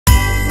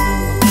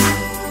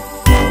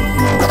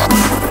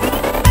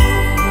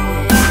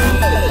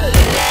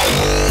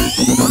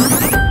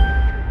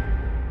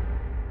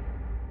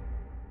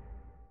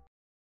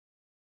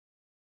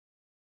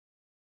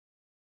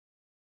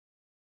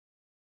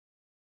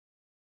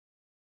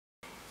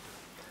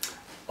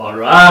All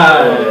right.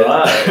 All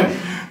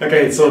right.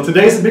 Okay, so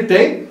today is a big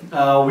day.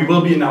 We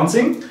will be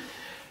announcing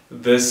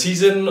the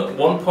season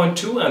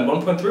 1.2 and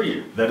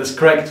 1.3. That is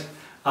correct.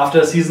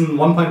 After season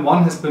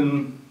 1.1 has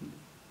been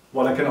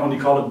what I can only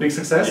call a big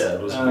success. Yeah,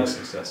 it was a big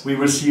success. We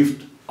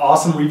received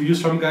awesome reviews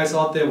from guys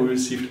out there. We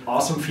received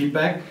awesome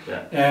feedback.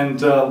 Yeah.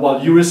 And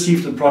you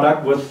received a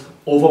product with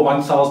over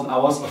 1,000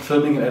 hours of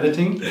filming and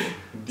editing,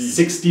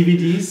 6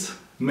 DVDs,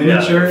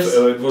 miniatures.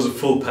 Yeah, it was a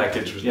full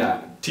package with yeah.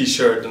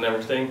 T-shirt and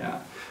everything. Yeah.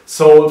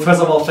 So first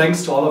of all,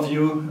 thanks to all of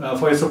you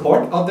for your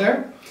support out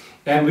there.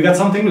 And we got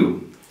something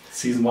new,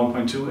 season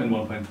 1.2 and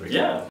 1.3.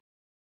 Yeah.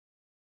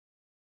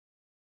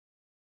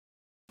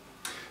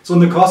 So in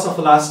the course of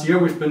the last year,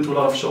 we've been to a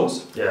lot of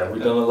shows. Yeah,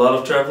 we've done a lot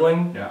of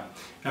traveling. Yeah.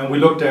 And we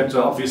looked at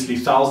obviously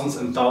thousands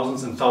and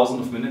thousands and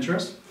thousands of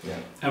miniatures. Yeah.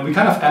 And we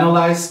kind of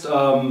analyzed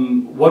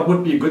what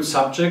would be a good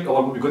subject or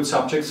what would be good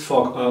subjects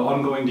for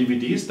ongoing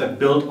DVDs that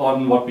build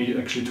on what we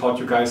actually taught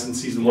you guys in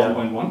season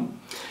 1.1.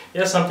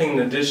 Yeah, something in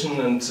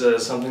addition and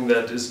something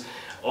that is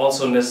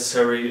also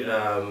necessary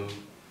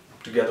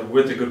together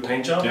with a good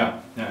paint job. Yeah,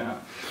 yeah, yeah.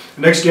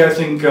 And actually I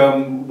think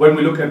when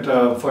we look at,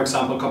 for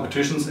example,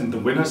 competitions and the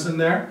winners in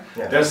there,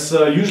 there's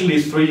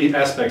usually 3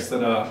 aspects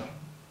that are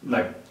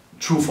like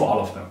true for all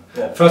of them.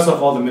 Yeah. First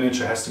of all, the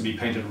miniature has to be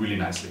painted really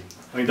nicely.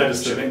 I mean, that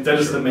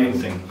is the main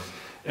thing.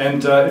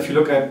 And if you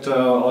look at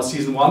our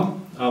season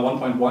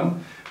 1.1,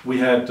 we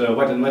had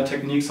wet and wet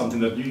technique, something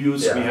that you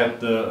use. Yeah. We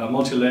had the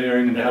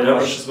multi-layering and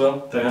airbrush as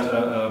well, that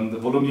the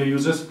Volumia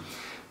uses.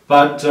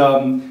 But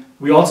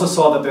we also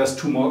saw that there's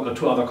two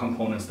other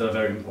components that are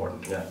very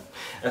important. Yeah,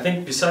 I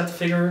think besides the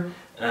figure,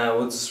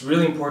 what's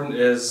really important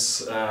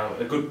is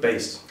a good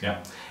base.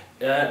 Yeah.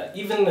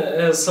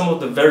 Even some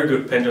of the very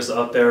good painters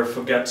out there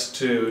forget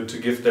to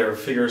give their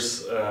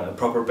figures a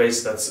proper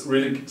base that's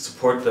really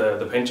support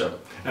the paint job.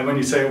 And when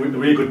you say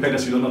really good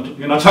painters,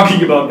 you're not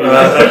talking about me.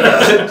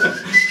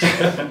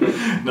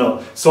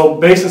 No. So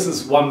basis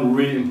is one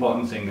really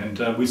important thing,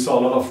 and we saw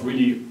a lot of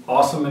really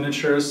awesome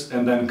miniatures,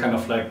 and then kind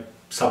of like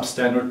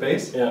substandard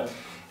base. Yeah.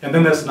 And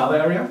then there's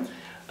another area.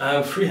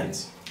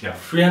 Freehands. Yeah.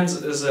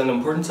 Freehands is an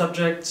important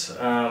subject,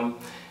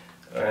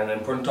 an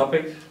important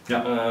topic.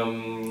 Yeah.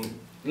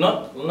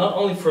 Not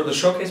only for the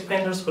showcase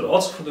painters, but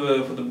also for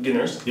the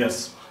beginners.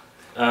 Yes.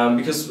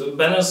 Because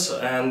banners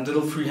and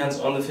little freehands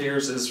on the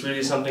figures is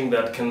really something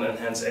that can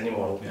enhance any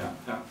model. Yeah,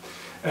 yeah.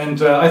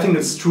 And I think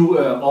it's true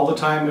all the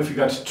time. If you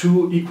got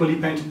 2 equally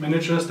painted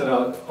miniatures that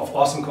are of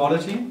awesome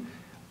quality,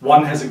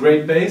 one has a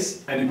great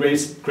base and a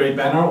great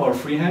banner or a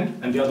freehand,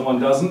 and the other one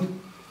doesn't.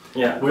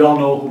 Yeah. We all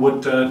know who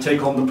would take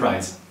home the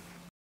prize.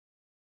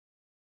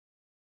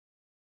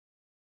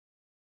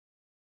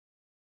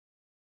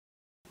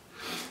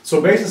 So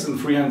bases and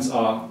freehands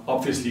are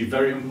obviously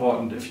very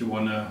important if you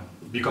want to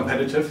be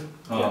competitive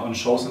on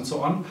shows and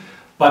so on.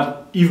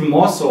 But even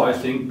more so, I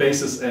think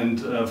bases and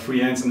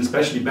freehands and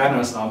especially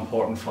banners are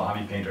important for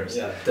army painters.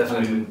 Yeah,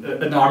 definitely. I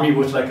mean, an army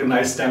with like a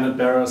nice standard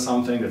bearer or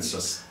something, it's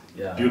just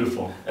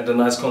beautiful. And a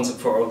nice concept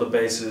for all the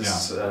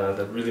bases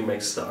that really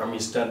makes the army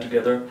stand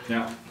together.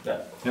 Yeah.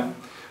 Yeah. Yeah.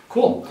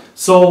 Cool.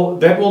 So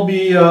that will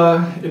be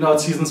in our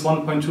seasons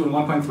 1.2 and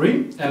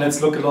 1.3, and let's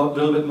look a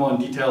little bit more in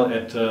detail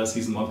at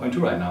season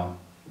 1.2 right now.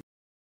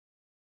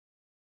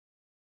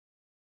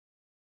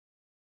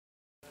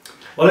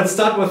 Well, let's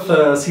start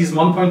with season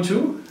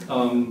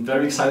 1.2.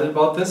 Very excited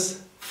about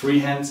this.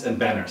 Freehands and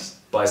banners.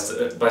 By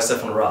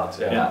Stefan Rath.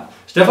 Yeah.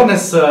 Stefan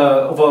has,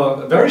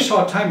 over a very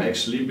short time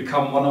actually,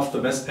 become one of the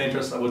best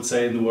painters, I would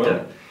say, in the world.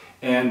 Yeah.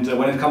 And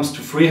when it comes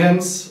to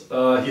freehands,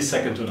 he's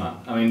second to none.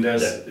 I mean,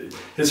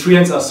 his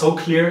freehands are so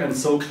clear and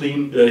so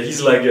clean. Yeah,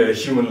 he's like a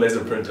human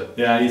laser printer.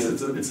 Yeah,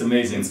 it's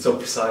amazing. It's so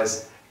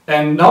precise.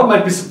 And now it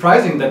might be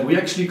surprising that we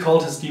actually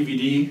called his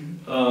DVD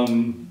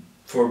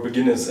for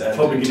beginners and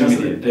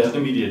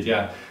intermediate,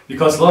 yeah.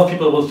 Because a lot of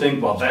people will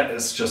think, well, that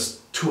is just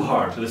too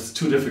hard, it's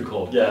too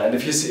difficult. Yeah, and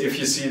if you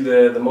see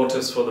the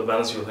motives for the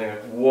banners, you'll think,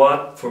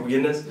 what, for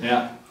beginners?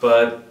 Yeah.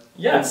 But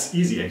yeah, it's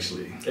easy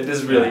actually. It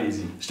is really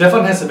easy.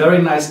 Stefan has a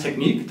very nice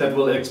technique that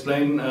will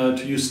explain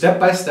to you step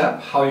by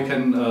step how you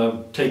can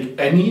take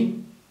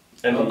any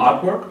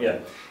artwork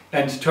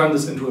and turn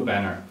this into a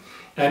banner.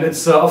 And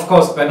it's, of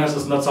course, banners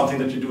is not something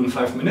that you do in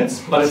 5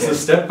 minutes, but it's a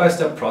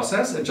step-by-step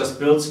process. It just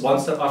builds one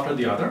step after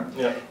the other.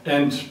 Yeah.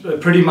 And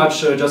pretty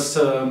much it's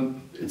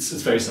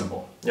very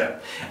simple. Yeah.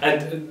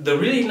 And the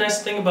really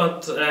nice thing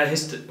about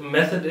his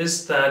method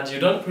is that you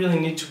don't really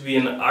need to be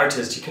an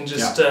artist. You can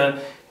just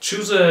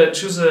choose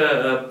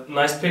a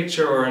nice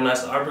picture or a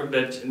nice artwork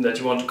that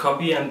you want to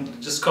copy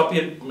and just copy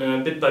it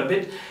bit by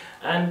bit.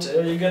 And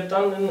you get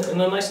done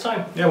in a nice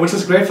time. Yeah, which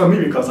is great for me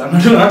because I'm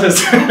not an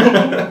artist.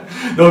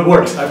 No, it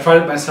works. I've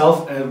tried it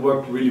myself and it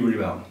worked really, really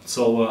well.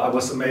 So I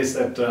was amazed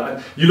at,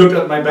 you looked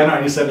at my banner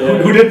and you said,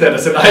 who did that? I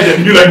said, I did.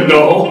 And you're like,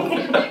 no.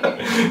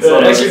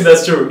 So actually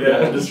that's true.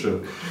 Yeah, it is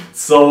true.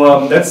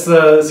 So that's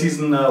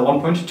season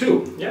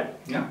 1.2. Yeah.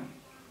 Yeah.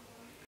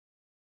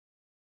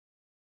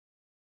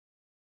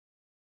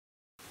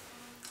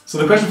 So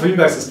the question for you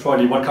guys is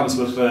probably what comes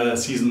with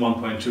season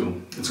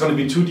 1.2. It's going to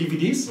be 2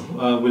 DVDs.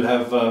 We'll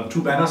have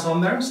 2 banners on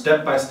there,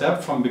 step by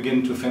step from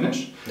begin to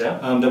finish.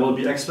 Yeah. There will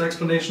be extra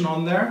explanation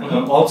on there.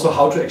 Also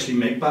how to actually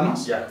make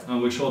banners. Yeah.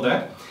 We'll show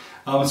that.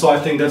 So I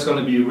think that's going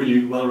to be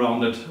really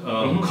well-rounded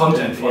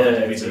content for the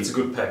DVD. It's a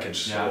good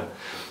package. Yeah.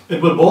 It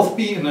will both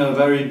be in a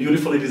very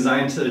beautifully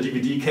designed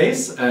DVD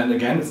case, and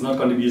again, it's not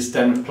going to be a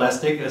standard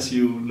plastic as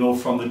you know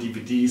from the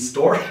DVD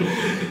store.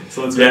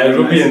 So it's it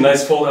will be a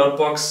nice fold-out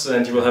box,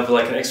 and you will have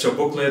like an extra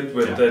booklet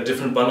with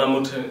different banner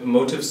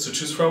motifs to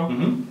choose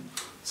from.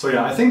 So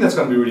yeah, I think that's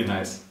going to be really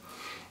nice.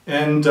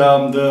 And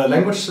the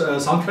language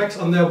soundtracks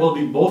on there will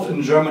be both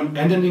in German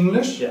and in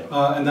English. Yeah.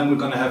 And then we're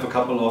going to have a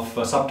couple of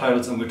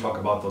subtitles, and we'll talk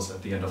about those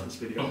at the end of this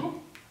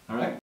video. All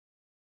right.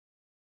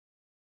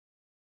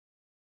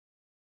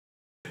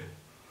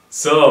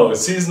 So,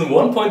 season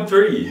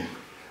 1.3.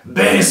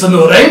 ベース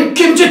の錬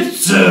金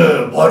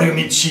術ボリュー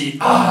ム1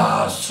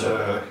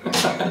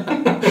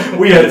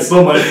 We had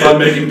so much fun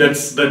making that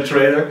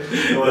trailer.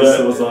 It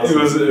was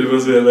awesome. It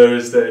was a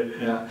hilarious day.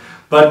 Yeah.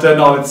 But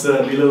no, it's be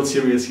a little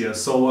serious here.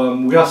 So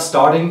we are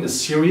starting a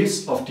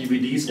series of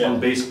DVDs on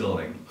base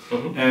building.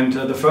 And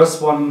the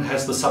first one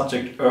has the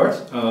subject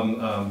Earth.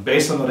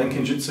 Based on the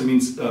Renkinjutsu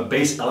means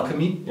base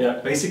alchemy,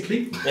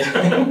 basically.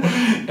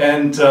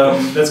 And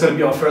that's going to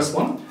be our first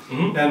one.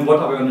 And what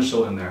are we going to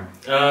show in there?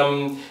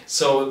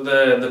 So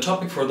the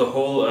topic for the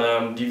whole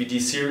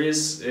DVD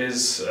series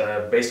is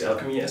base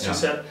alchemy, as you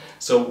said.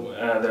 So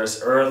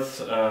there's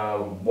earth,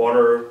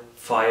 water,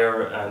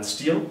 fire, and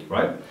steel.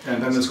 Right.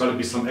 And then there's going to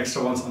be some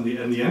extra ones on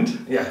in the end.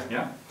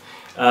 Yeah.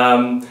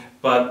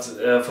 But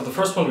for the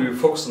first one, we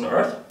focused on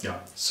Earth. Yeah.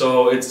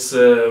 So it's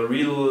a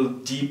real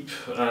deep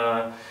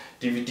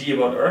DVD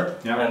about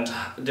Earth and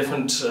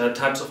different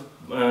types of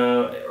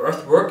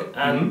earthwork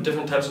and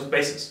different types of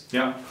bases.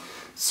 Yeah.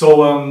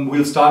 So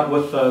we'll start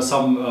with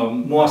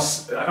some more,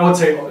 I would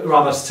say,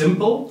 rather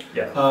simple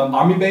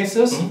army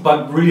bases,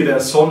 but really they're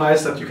so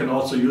nice that you can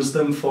also use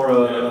them for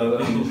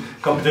a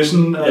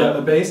competition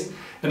base.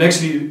 And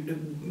actually,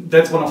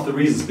 that's one of the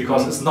reasons,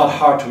 because it's not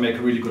hard to make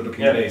a really good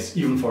looking base,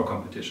 even for a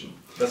competition.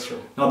 That's true.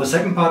 Now the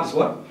second part is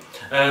what?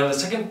 The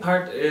second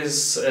part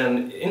is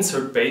an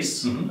insert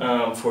base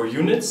for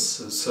units.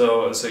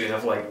 So you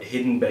have like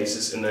hidden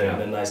bases in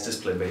a nice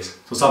display base.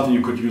 So something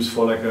you could use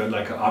for like an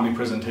army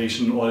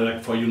presentation or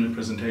like for unit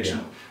presentation.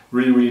 Yeah.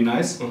 Really, really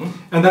nice.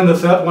 And then the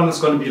third one is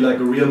going to be like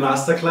a real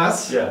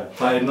masterclass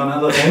by none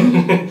other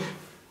than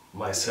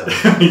myself.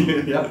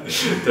 Yeah.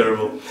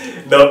 Terrible.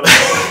 No.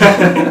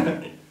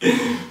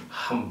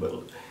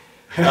 Humble.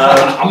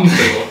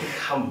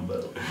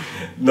 Humble.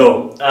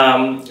 No,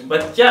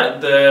 but yeah,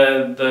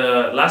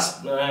 the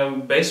last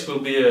base will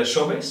be a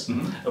show base,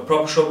 a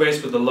proper show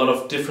base with a lot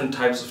of different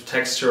types of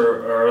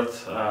texture,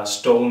 earth,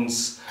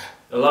 stones,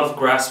 a lot of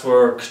grass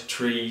work,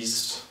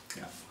 trees.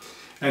 Yeah.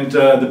 And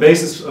the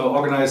base is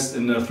organized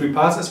in 3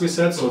 parts, as we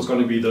said. So it's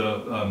going to be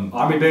the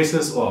army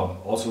bases, or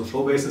also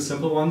show bases,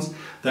 simple ones.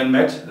 Then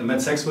Matt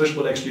Sexwish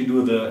will actually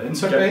do the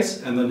insert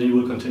base, and then he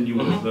will continue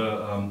with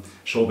the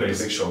show base.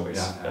 The big show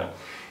base. Yeah.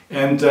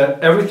 And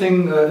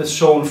everything is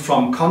shown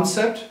from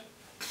concept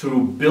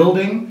through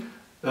building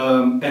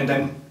and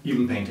then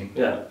even painting.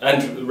 Yeah,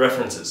 and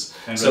references.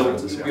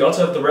 We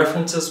also have the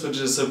references, which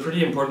is a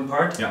pretty important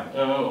part. Yeah.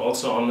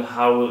 Also on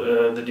how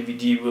the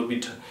DVD will be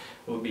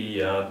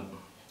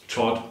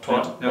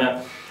taught.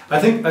 Yeah. I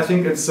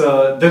think it's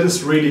that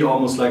is really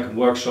almost like a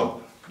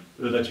workshop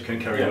that you can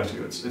carry with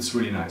you. It's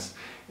really nice.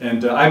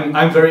 And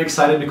I'm very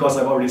excited because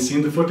I've already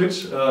seen the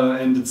footage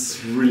and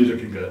it's really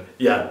looking good.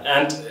 Yeah,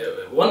 and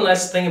one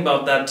nice thing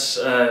about that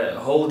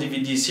whole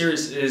DVD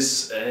series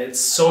is it's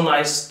so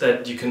nice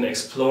that you can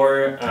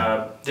explore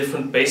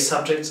different base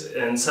subjects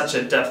in such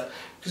a depth.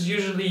 Because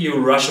usually you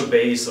rush a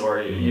base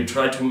or you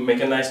try to make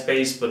a nice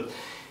base, but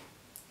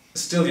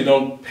still you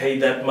don't pay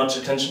that much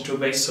attention to a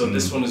base. So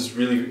this one is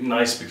really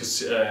nice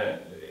because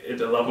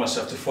it allowed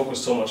myself to focus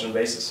so much on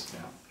bases.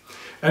 Yeah.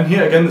 And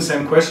here again the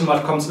same question,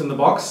 what comes in the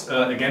box.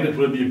 Again, it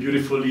will be a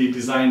beautifully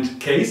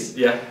designed case.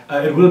 Yeah.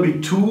 It will be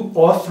 2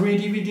 or 3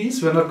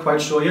 DVDs, we're not quite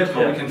sure yet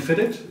how we can fit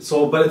it.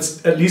 So, but it's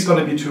at least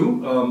going to be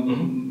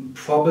 2,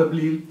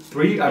 probably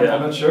 3, I'm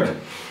not sure.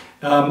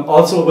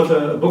 Also with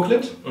a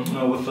booklet,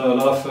 with a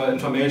lot of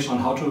information on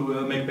how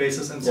to make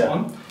bases and so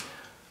on.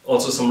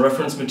 Also some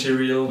reference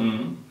material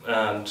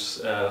and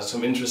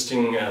some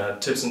interesting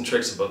tips and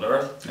tricks about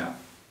Earth. Yeah.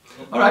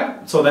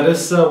 Alright, so that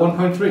is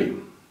 1.3.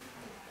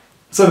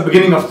 So at the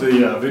beginning of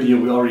the video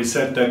we already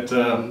said that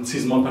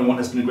season 1.1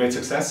 has been a great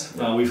success.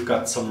 We've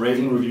got some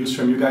raving reviews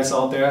from you guys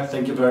out there.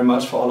 Thank you very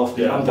much for all of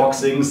the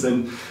unboxings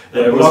and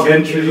blog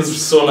entries. It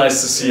was so nice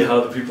to see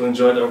how the people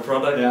enjoyed our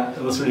product. Yeah,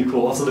 it was really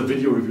cool. Also the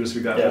video reviews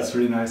we got, that's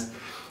really nice.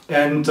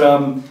 And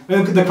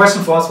the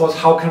question for us was,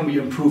 how can we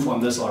improve on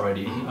this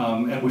already?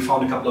 And we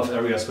found a couple of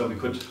areas where we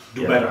could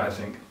do better, I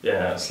think.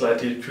 Yeah,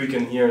 slightly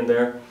tweaking here and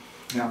there.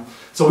 Yeah.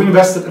 So we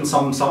invested in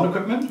some sound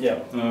equipment. Yeah.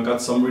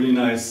 Got some really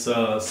nice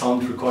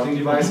sound recording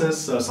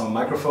devices, some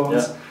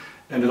microphones,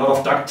 and a lot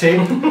of duct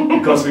tape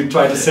because we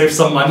tried to save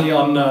some money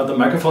on the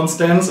microphone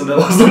stands, and that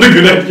was not a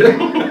good idea.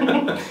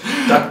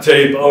 Duct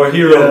tape, our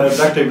hero. Yeah,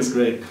 duct tape is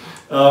great.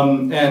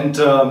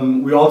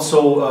 We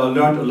also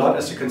learned a lot,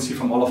 as you can see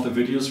from all of the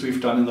videos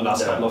we've done in the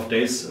last couple of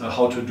days,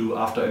 how to do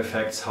After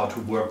Effects, how to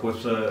work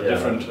with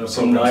different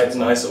some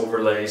nice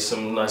overlays,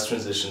 some nice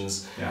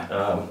transitions.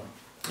 I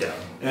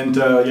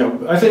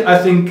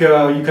think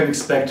you can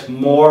expect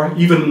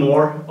even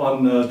more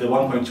on the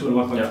 1.2 and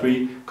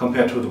 1.3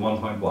 compared to the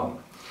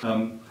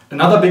 1.1.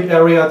 Another big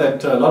area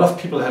that a lot of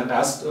people have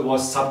asked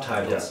was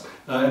subtitles.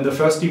 In the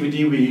first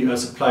DVD we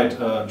supplied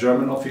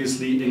German,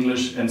 obviously,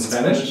 English and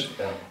Spanish.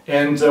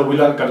 And we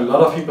got a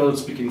lot of people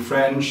speaking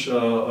French,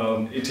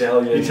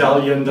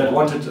 Italian that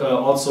wanted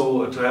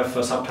also to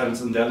have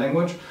subtitles in their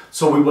language.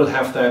 So we will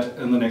have that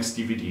in the next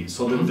DVD.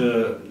 So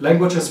the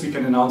languages we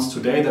can announce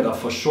today that are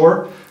for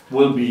sure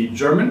will be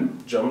German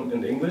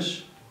and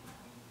English,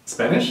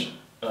 Spanish,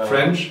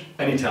 French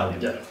and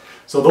Italian.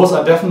 So those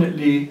are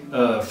definitely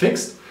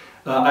fixed.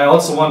 I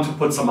also want to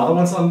put some other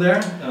ones on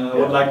there. I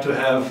would like to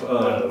have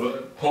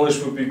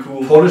Polish would be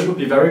cool. Polish would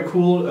be very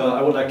cool.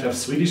 I would like to have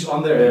Swedish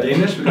on there and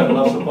Danish. We got a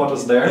lot of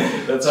supporters there.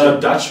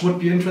 Dutch would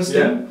be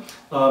interesting.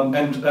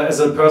 And as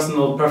a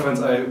personal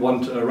preference, I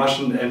want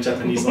Russian and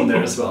Japanese on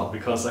there as well,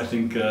 because I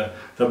think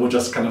that would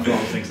just kind of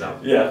round things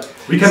out.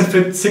 We can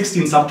fit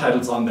 16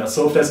 subtitles on there,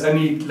 so if there's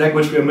any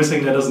language we are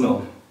missing, let us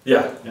know.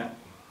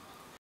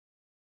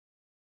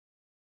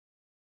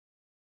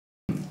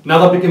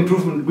 Another big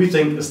improvement we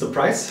think is the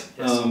price.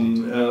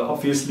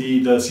 Obviously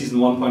the season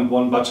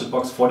 1.1 budget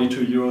box,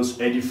 42 euros,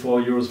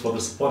 84 euros for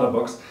the supporter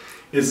box,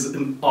 is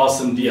an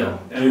awesome deal.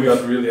 And we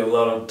got really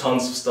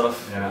tons of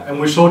stuff. And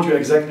we showed you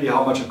exactly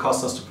how much it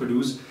cost us to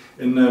produce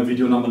in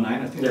video number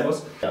 9, I think it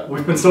was.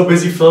 We've been so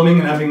busy filming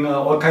and having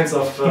all kinds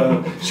of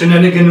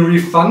shenaniganery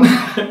fun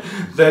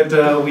that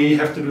we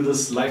have to do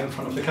this live in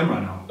front of the camera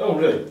now. Oh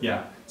really?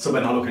 Yeah. So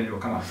Ben, how low can you go?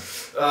 Come on.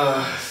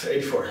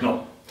 84.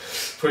 No.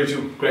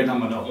 42. Great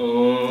number,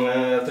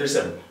 no.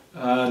 37.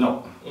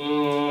 No.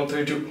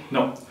 32.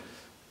 No.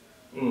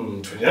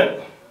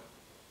 29.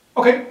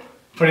 Okay,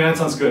 29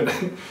 sounds good.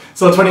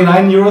 So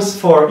 29 euros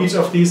for each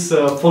of these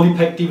fully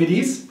packed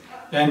DVDs,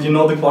 and you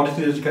know the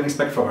quality that you can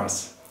expect from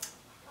us.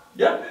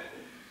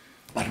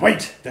 But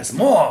wait, there's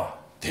more!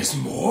 There's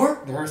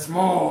more? There's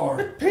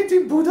more!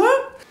 Painting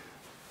Buddha?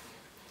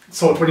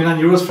 So 29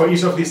 euros for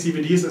each of these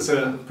DVDs is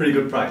a pretty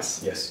good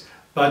price. Yes.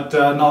 But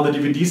now the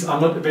DVDs are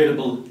not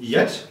available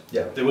yet.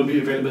 They will be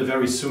available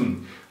very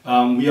soon.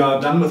 We are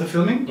done with the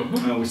filming.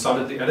 We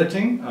started the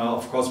editing.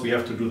 Of course, we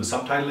have to do the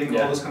subtitling and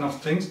all those kind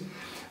of things.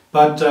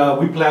 But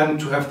we plan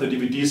to have the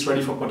DVDs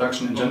ready for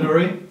production in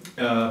January,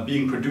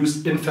 being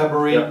produced in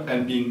February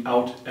and being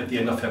out at the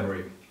end of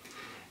February.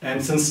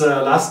 And since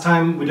last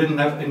time we didn't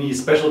have any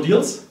special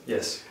deals,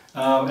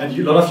 and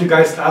a lot of you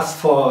guys asked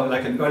for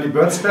like an early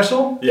bird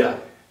special.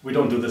 We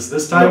don't do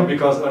this time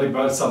because early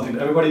bird is something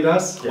that everybody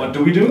does. What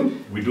do?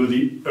 We do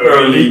the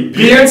early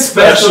beard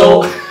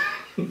special.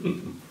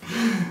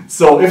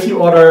 So if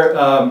you order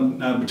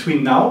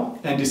between now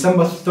and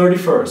December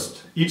 31st,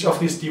 each of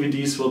these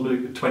DVDs will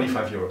be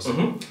 25 euros.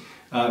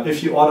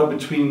 If you order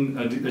between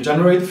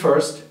January the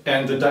 1st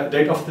and the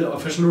date of the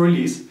official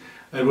release,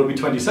 it will be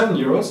 27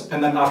 euros,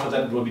 and then after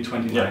that it will be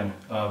 29,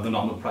 the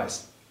normal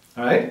price.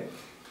 Alright?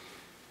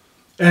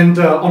 And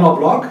on our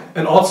blog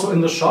and also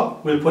in the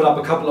shop, we'll put up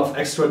a couple of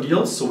extra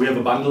deals. So we have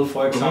a bundle,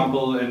 for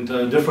example, and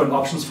different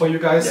options for you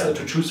guys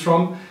to choose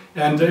from.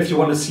 And if you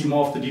want to see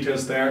more of the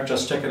details there,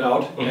 just check it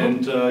out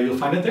and you'll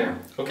find it there.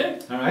 Okay.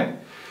 All right.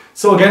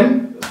 So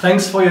again,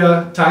 thanks for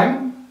your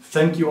time.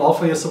 Thank you all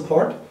for your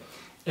support.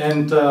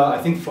 And I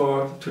think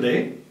for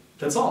today,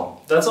 that's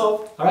all. That's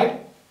all. All right.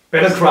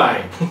 Better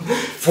cry.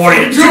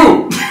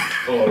 42!